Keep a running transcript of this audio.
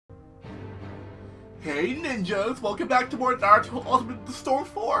Hey ninjas, welcome back to more Naruto Ultimate the Storm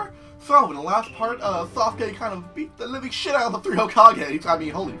 4. So, in the last part, Sasuke kind of beat the living shit out of the three Hokage. I mean,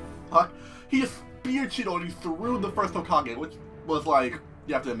 holy fuck. He just speared Shinobi through the first Hokage, which was like,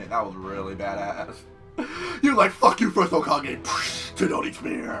 you have to admit, that was really badass. You're like, fuck you, first Hokage, Shinobi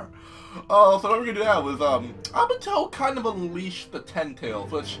spear. So what we're gonna do now is, Abato kind of unleashed the Ten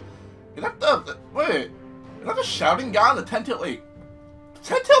Tails, which, is that the, wait, is that the shouting guy on the Ten Tails? Wait,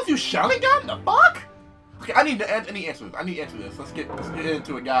 Ten Tails use shouting gun? The fuck? Okay, I need answers. I need to answer this. Let's get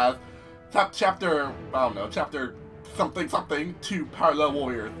into it, guys. Chapter, I don't know, chapter something 2, Parallel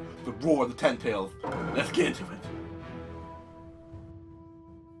Warriors, the Roar of the Ten Tails. Let's get into it.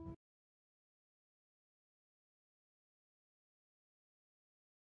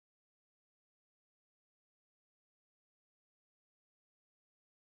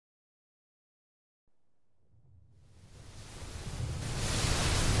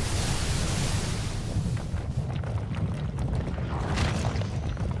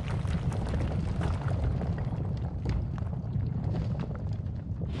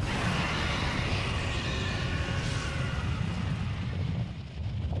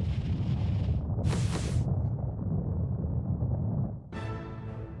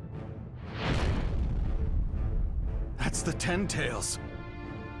 That's the Ten Tails.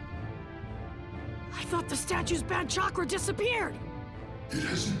 I thought the statue's bad chakra disappeared. It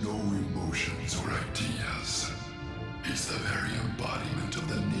has no emotions or ideas. It's the very embodiment of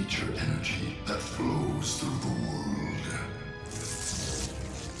the nature energy that flows through the world.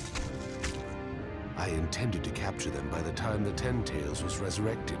 I intended to capture them by the time the Ten Tails was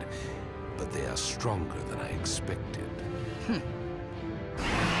resurrected, but they are stronger than I expected.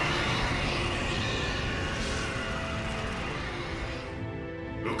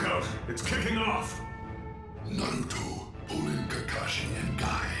 Look out! It's kicking off! Naruto, pulling Kakashi and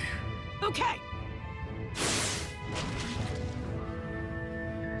Guy. Okay.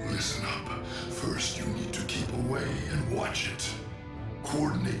 Listen up. First, you need to keep away and watch it.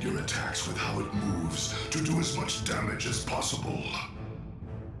 Coordinate your attacks with how it moves to do as much damage as possible.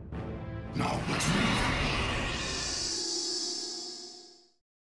 Now, let's move.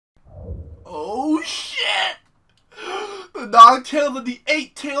 Oh shit! The 9 tails and the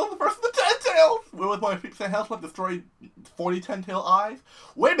 8 tails versus the 10 tails! With my 50% health left, destroy 40 10 tail eyes.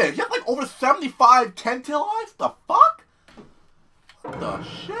 Wait a minute, you have like over 75 10 tail eyes? The fuck? What the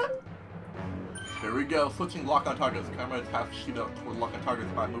shit? Here we go, switching lock on targets. Camera attacks shoot up toward lock on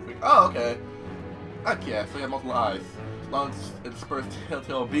targets by moving. Oh, okay. Heck yeah, so you have multiple eyes. Launch and disperse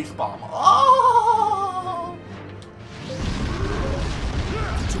Telltale Beast Bomb. Oh!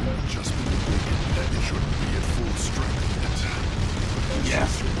 It's only just been awakened that it shouldn't be at full strength yet.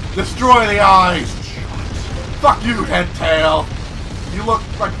 Yes! Destroy the eyes! Fuck you, Ten Tail! You look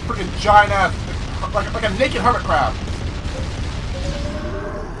like freaking giant ass, like a naked hermit crab.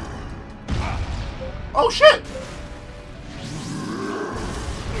 Oh shit!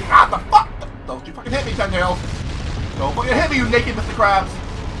 Ah, the fuck! Don't you fucking hit me, Ten Tails! Don't fucking hit me, you naked Mr. Krabs!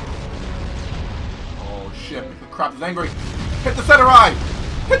 Oh shit, Mr. Krabs is angry. Hit the center eye!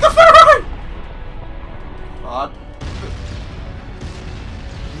 Hit the center eye!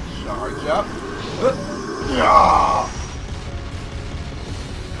 Charge up.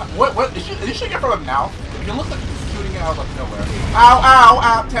 What? Is she shooting it from her mouth? It looks like she's shooting it out of nowhere. Ow, ow,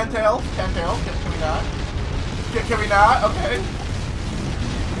 ow! Ten Tails. Can we not? Can we not? Okay.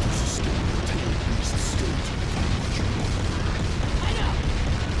 I know.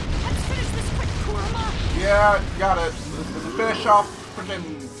 Let's finish this quick, Kurama. Yeah, got it. There's a finish off freaking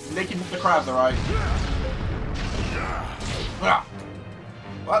naked Mr. Krabs, alright?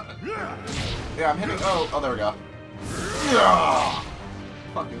 What? Yeah, I'm hitting. Oh, there we go.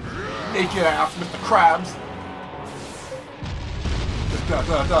 Fucking naked ass Mr. Krabs.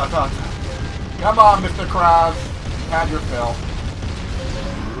 Come on, Mr. Krabs. Have your fill.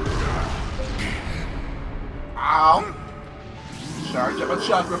 Ow. Charge up a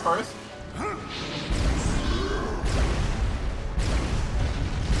chakra first.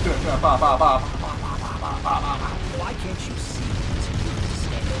 Why can't you see it's you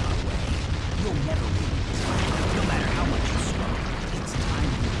standing in our way? You'll never win this fight, no matter how much you struggle. It's time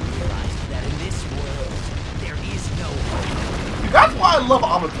you realize that in this world, there is no hope. That's why I love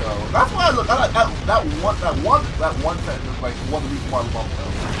Abato. That's why I love that one sentence is like one of the reasons why I love Abato.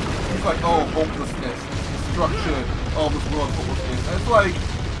 He's like, oh, hopelessness, destruction, oh, this world's hopelessness. And it's like,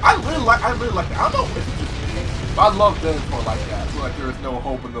 I really like that. I don't know if it's just me, but I love Denethor like that. It's like there is no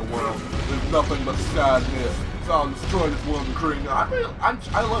hope in the world. There's nothing but sadness. So I'll destroy this world and create. I like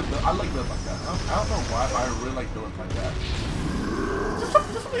villains like that. I don't know why, but I really like villains like that. Just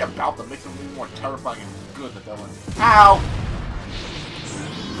something about scalp that makes him even more terrifying and good than villain. Ow!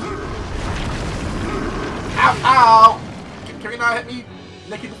 Ow! Ow! Can you not hit me,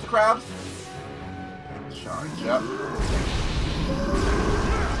 naked with the crabs? Charge up.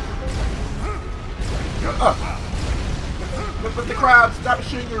 With the crabs, stop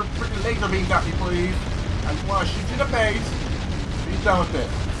shooting your freaking laser beams at me, please. I just want to shoot you in the face. Be done with it.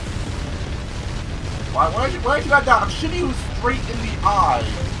 Why should I die? I'm shooting you straight in the eye.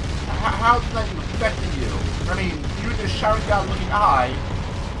 How is that even affecting you? I mean, you're just shouting down looking eye.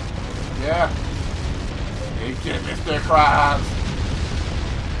 Yeah. Take it, Mr. Krabs.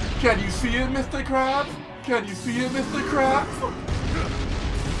 Can you see it, Mr. Krabs? Can you see it, Mr. Krabs? Oh,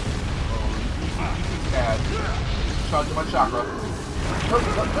 he's bad. Charge my chakra.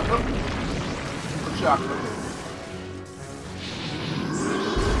 My chakra.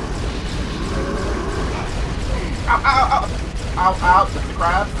 Ow, ow, ow! Ow, ow! Just the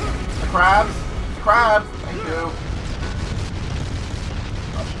crabs! The crabs! The crabs! Thank you!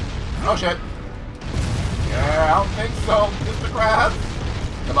 Oh shit! Yeah, I don't think so, Mr. Krabs!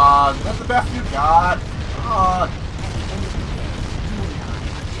 Come on, that's the best you got! Come on!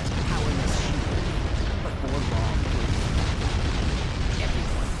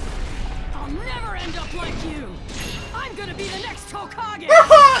 I'll never end up like you! I'm gonna be the next Hokage!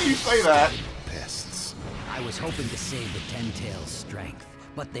 You say that! I was hoping to save the Ten Tails' strength,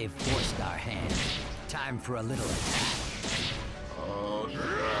 but they've forced our hand. Time for a little attack. Oh shit.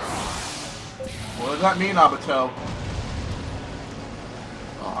 What does that mean, Abato?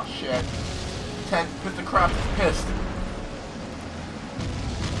 Oh shit. Mr. Krabs is pissed.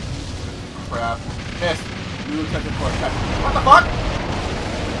 Crap. Pissed. You attention for attack. What the fuck?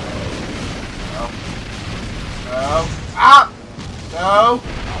 No. No. Ah! No!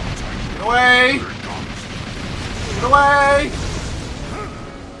 Get away! Get away!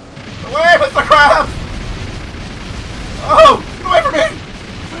 Get away, Mr. Krabs! Oh! Get away from me!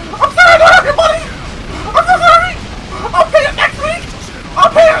 I'm sorry, I don't have your money! I'm so sorry! I'll pay it next week!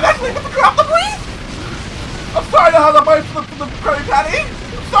 I'll pay it next week, Mr. Krabs, please! I'm sorry I don't have the money for the Krabby Patty!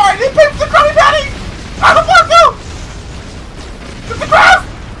 I'm sorry, I didn't pay for the Krabby Patty! How the fuck no! Mr. Krabs!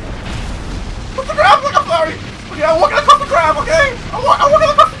 Mr. Krabs, look, I'm sorry! Okay, I'm working across the crab, okay? I'm working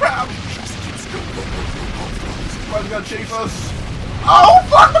across the crab! Why's he gonna chase us? Oh,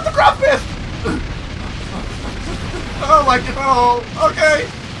 fuck! Mr. Krabs pissed! I don't like it at all. Okay.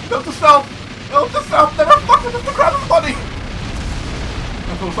 Note to self. Note to self. Never fuck with Mr. Krabs' money.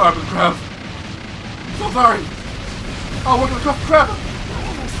 I'm so sorry, Mr. Krabs. I'm so sorry. Oh, we're gonna cost the crab.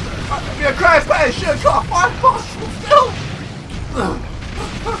 Be a crab patty should cost $5 still.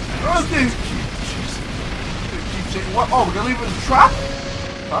 What? Oh, we're gonna leave it in the trap?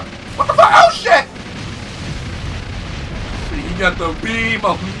 Huh? What the fuck? Oh shit! You got the beam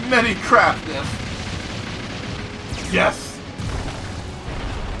of many craftness. Yes!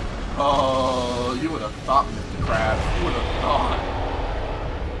 Oh, you would have thought, Mr. Krabs. You would have thought.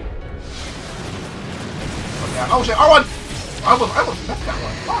 Oh, yeah. Oh shit, R1! I almost messed that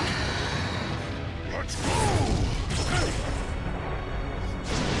one. Fuck! Let's go!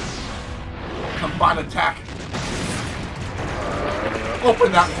 Combine attack.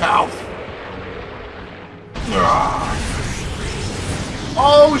 Open that mouth!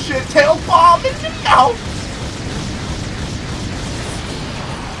 Oh shit, tail bomb in your mouth!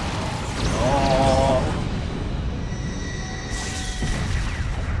 Oh.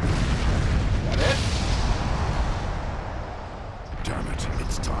 That it? Damn it,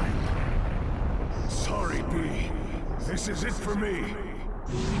 it's time. Sorry, B. This is it for me.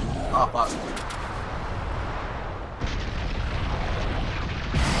 Oh, fuck.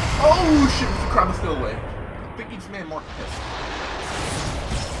 Oh shit, Mr. Krabs is still away. I think each man more pissed.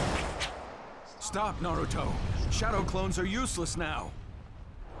 Stop, Naruto. Shadow clones are useless now.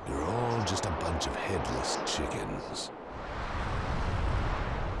 You're all just a bunch of headless chickens.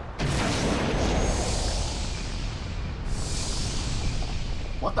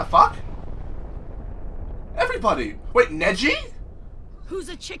 What the fuck? Everybody! Wait, Neji? Who's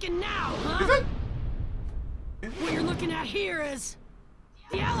a chicken now, huh? Is it? What you're looking at here is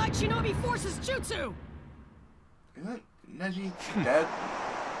the Allied Shinobi Forces Jutsu! Isn't Neji dead?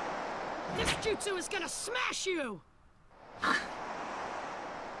 This jutsu is gonna smash you!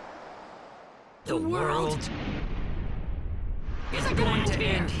 The world isn't going to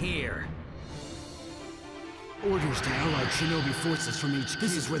end here. Orders to Allied Shinobi forces from HQ.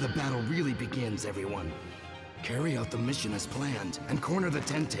 This is where the battle really begins, everyone. Carry out the mission as planned and corner the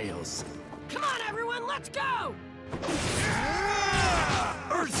Ten Tails. Come on, everyone, let's go!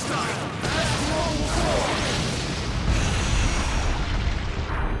 Earth style!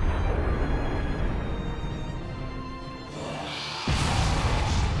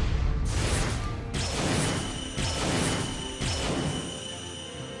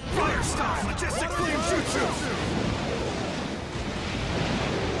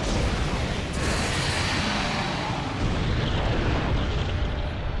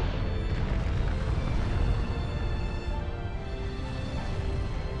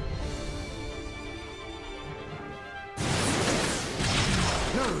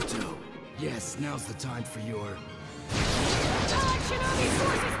 Naruto! Yes, now's the time for your... Allied Shinobi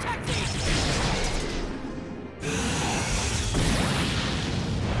Forces technique!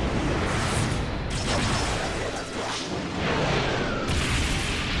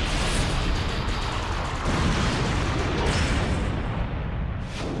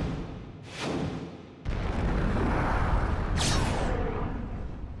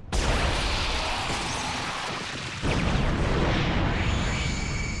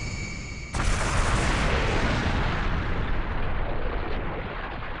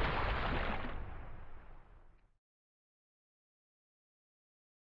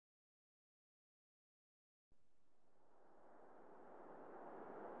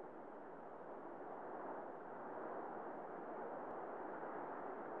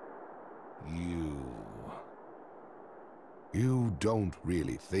 You don't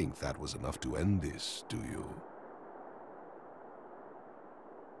really think that was enough to end this, do you?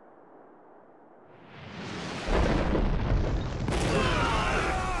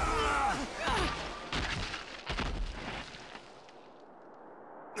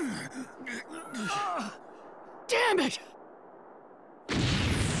 Damn it!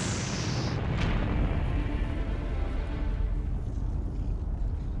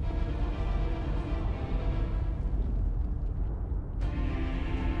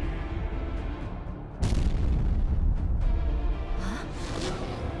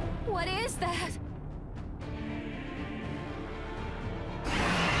 What is that?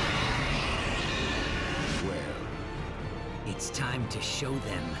 Well, It's time to show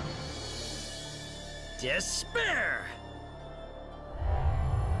them despair!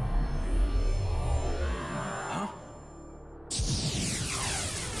 Huh?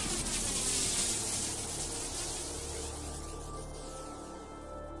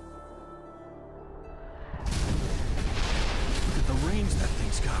 Look at the range that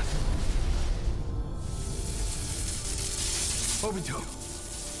thing's got. Obito.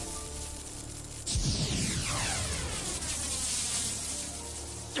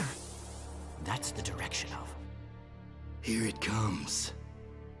 That's the direction of... Here it comes.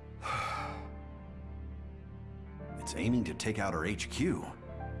 It's aiming to take out our HQ.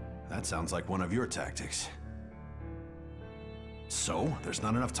 That sounds like one of your tactics. So, there's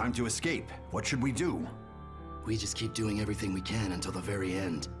not enough time to escape. What should we do? We just keep doing everything we can until the very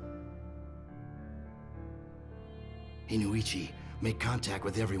end. Inuichi, make contact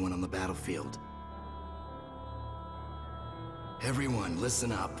with everyone on the battlefield. Everyone,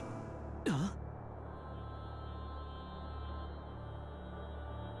 listen up. Huh?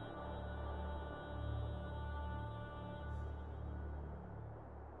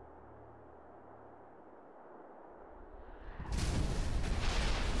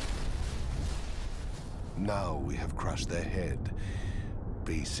 now we have crushed their head.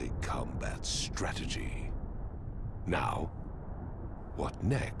 Basic combat strategy. Now, what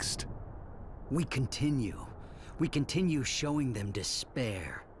next? We continue. We continue showing them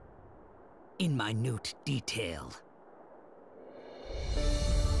despair. In minute detail.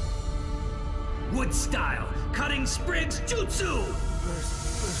 Wood style, cutting sprigs jutsu!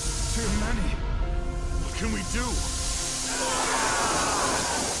 There's too many. What can we do?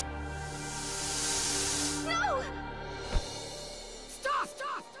 No! Stop!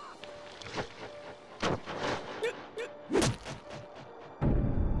 Stop! Stop!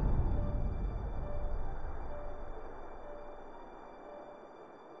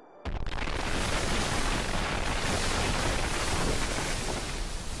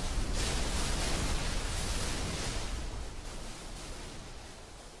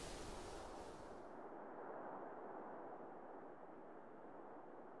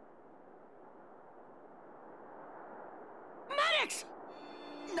 Medics!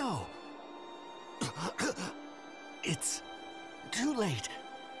 No. It's too late.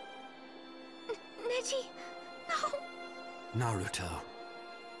 Neji, no. Naruto.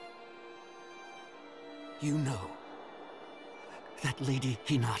 You know that Lady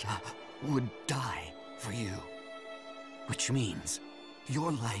Hinata would die for you. Which means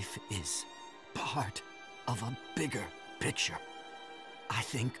your life is part of a bigger picture. I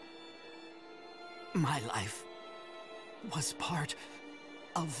think my life was part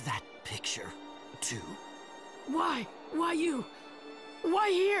of that picture, too. Why? Why you? Why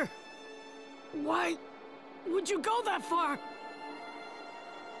here? Why would you go that far?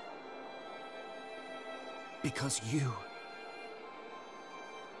 Because you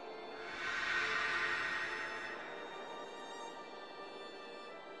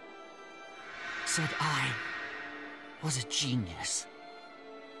said I was a genius.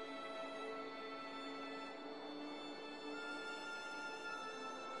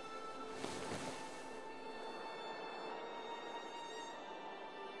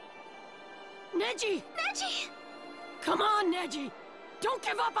 Neji! Neji! Come on, Neji! Don't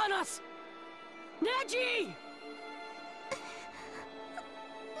give up on us! Neji!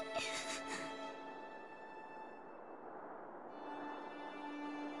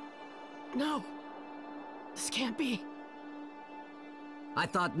 No. This can't be. I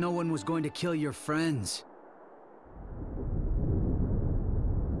thought no one was going to kill your friends.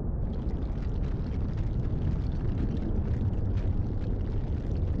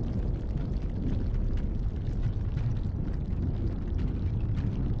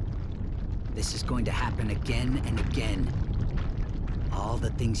 This is going to happen again and again. All the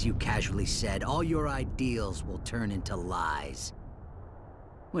things you casually said, all your ideals will turn into lies.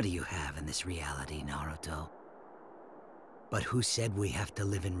 What do you have in this reality, Naruto? But who said we have to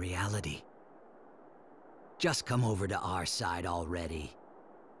live in reality? Just come over to our side already.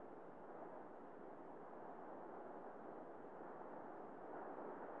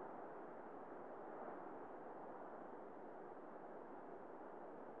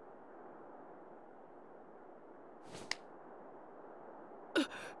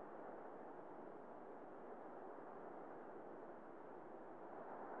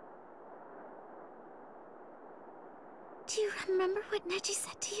 Do you remember what Neji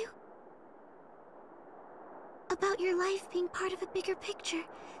said to you? About your life being part of a bigger picture.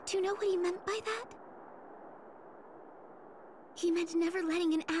 Do you know what he meant by that? He meant never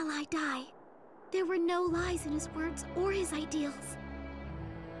letting an ally die. There were no lies in his words or his ideals.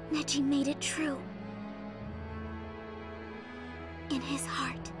 Neji made it true. In his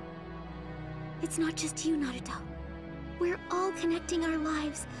heart. It's not just you, Naruto. We're all connecting our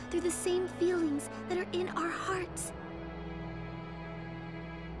lives through the same feelings that are in our hearts.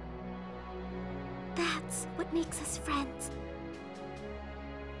 That's what makes us friends.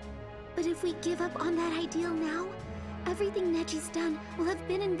 But if we give up on that ideal now, everything Neji's done will have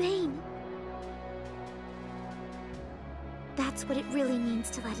been in vain. That's what it really means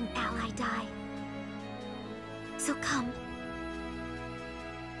to let an ally die. So come.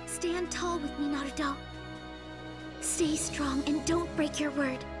 Stand tall with me, Naruto. Stay strong and don't break your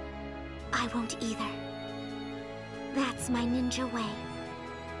word. I won't either. That's my ninja way.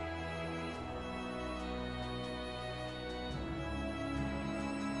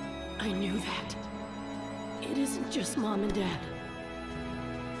 I knew that. It isn't just Mom and Dad.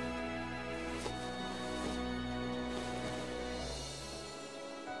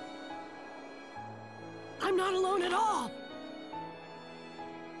 I'm not alone at all!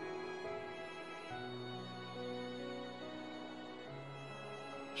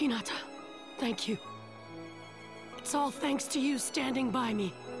 Hinata, thank you. It's all thanks to you standing by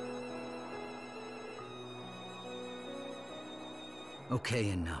me. Okay,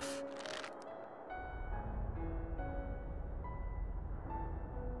 enough.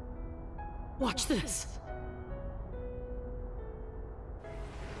 Watch this.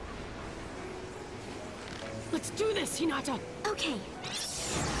 Let's do this, Hinata! Okay,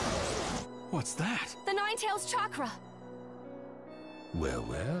 What's that? the Nine-Tails chakra. Well,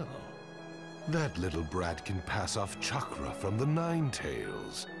 well. That little brat can pass off chakra from the Nine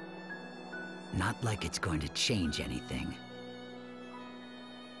Tails. Not like it's going to change anything.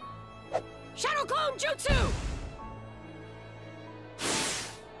 Shadow Clone Jutsu!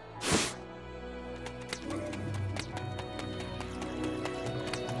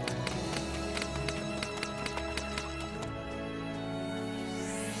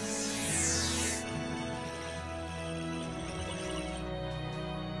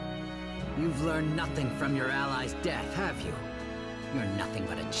 You've learned nothing from your ally's death, have you? You're nothing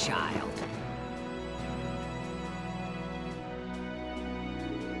but a child.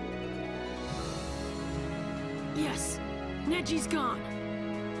 Yes, Neji's gone.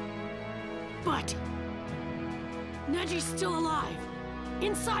 But Neji's still alive,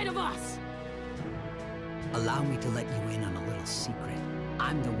 inside of us. Allow me to let you in on a little secret.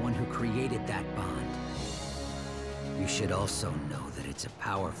 I'm the one who created that bond. You should also know that it's a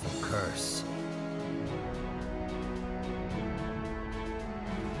powerful curse.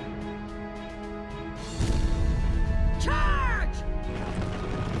 Charge!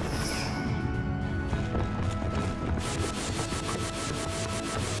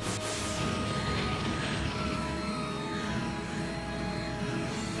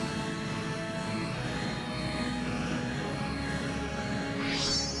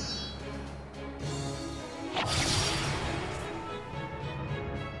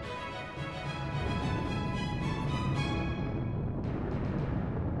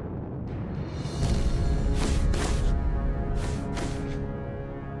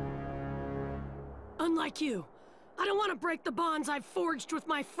 Unlike you, I don't want to break the bonds I've forged with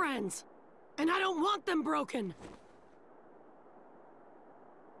my friends. And I don't want them broken.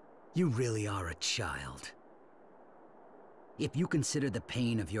 You really are a child. If you consider the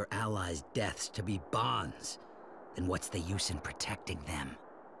pain of your allies' deaths to be bonds, then what's the use in protecting them?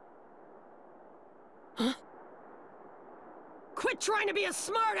 Huh? Quit trying to be a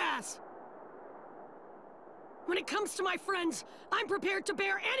smartass! When it comes to my friends, I'm prepared to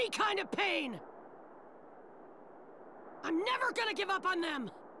bear any kind of pain! I'm never gonna give up on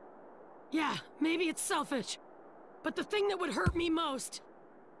them! Yeah, maybe it's selfish, but the thing that would hurt me most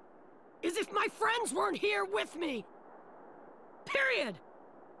is if my friends weren't here with me! Period!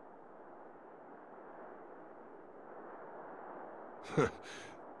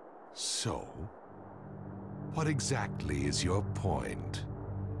 So, what exactly is your point?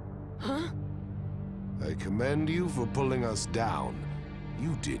 Huh? I commend you for pulling us down.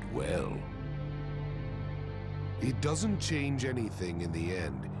 You did well. It doesn't change anything in the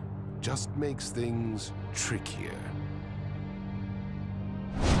end, just makes things trickier.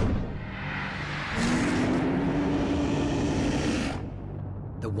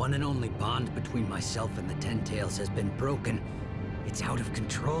 The one and only bond between myself and the Ten Tails has been broken. It's out of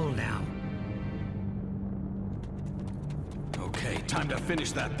control now. Okay, time to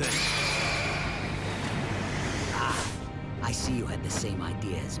finish that thing. Ah, I see you had the same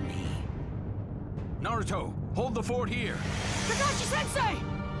idea as me. Naruto, hold the fort here. Kakashi-sensei!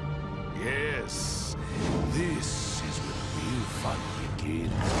 Yes, this is where the real fun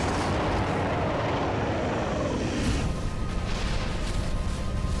begins.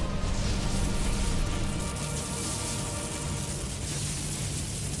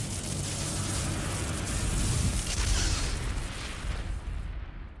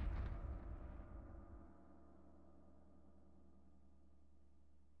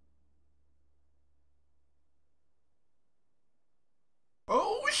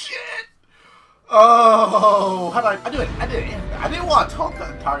 Oh shit! Oh, how did I didn't want to talk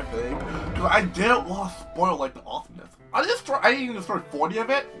that entire thing because I didn't want to spoil like the awesomeness. I didn't even destroy 40 of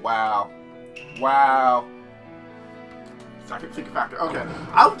it. Wow, wow. Second factor. Okay,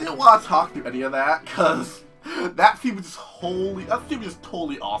 I didn't want to talk through any of that because that scene was just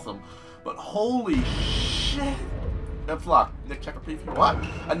totally awesome. But holy shit! It's like next chapter preview. What?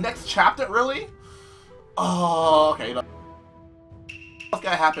 A next chapter, really? Oh, okay. What's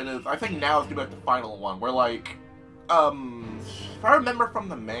gonna happen is, I think now is gonna be like the final one, where like, if I remember from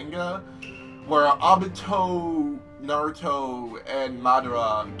the manga, where Obito, Naruto, and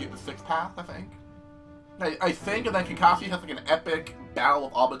Madara get the sixth path, I think. I think, and then Kakashi has like an epic battle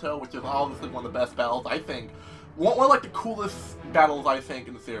with Obito, which is obviously one of the best battles, I think. One of like the coolest battles, I think,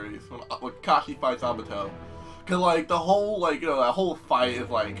 in the series, when Kakashi fights Obito. Cause like, the whole, like, you know, that whole fight is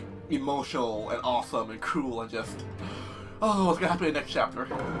like, emotional and awesome and cool and just... Oh, what's gonna happen in the next chapter?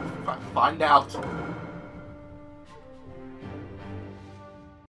 Find out.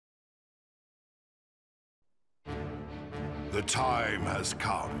 The time has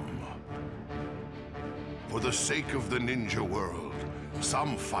come. For the sake of the ninja world,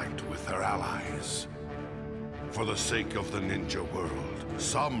 some fight with their allies. For the sake of the ninja world,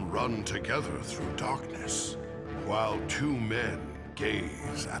 some run together through darkness, while two men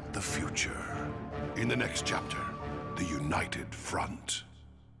gaze at the future. In the next chapter, the United Front.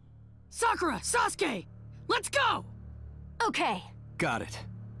 Sakura! Sasuke! Let's go! Okay. Got it.